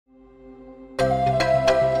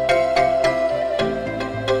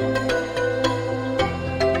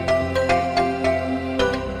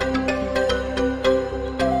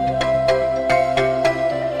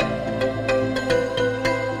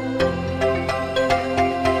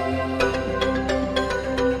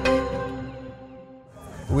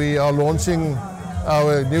are launching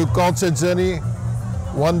our new culture journey,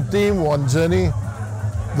 one team, one journey.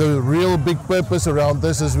 The real big purpose around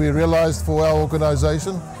this is we realized for our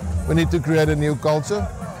organization, we need to create a new culture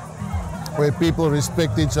where people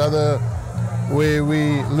respect each other, where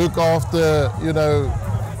we look after,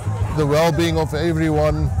 the well-being of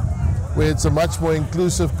everyone, where it's a much more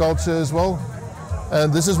inclusive culture as well.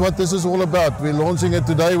 And this is what this is all about. We're launching it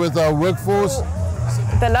today with our workforce.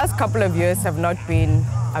 The last couple of years have not been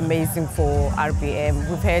amazing for RBM.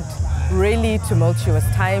 We've had really tumultuous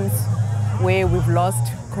times where we've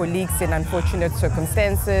lost colleagues in unfortunate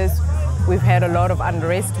circumstances. We've had a lot of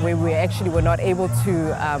unrest where we actually were not able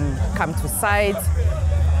to come to site.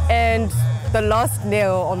 And the last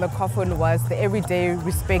nail on the coffin was the Everyday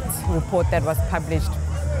Respect report that was published,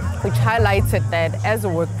 which highlighted that as a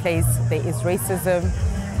workplace, there is racism,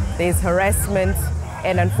 there's harassment,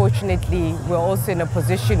 and unfortunately, we're also in a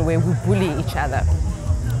position where we bully each other.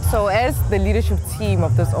 So as the leadership team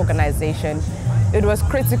of this organization, it was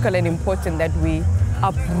critical and important that we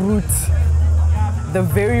uproot the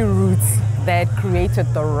very roots that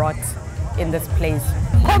created the rot in this place.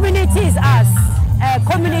 Community is us,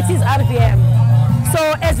 community is RBM.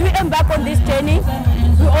 So as we embark on this journey,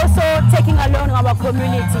 we're also taking along our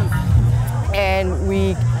community. And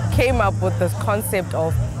we came up with this concept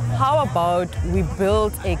of how about we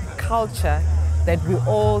build a culture that we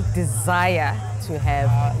all desire to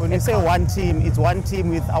have. When we say one team, it's one team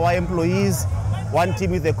with our employees, one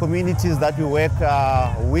team with the communities that we work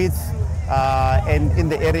with and in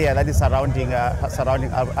the area that is surrounding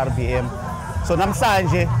RBM. So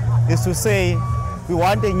namhlanje is to say we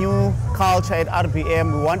want a new culture at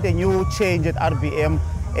RBM, we want a new change at RBM,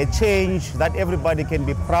 a change that everybody can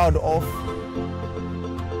be proud of.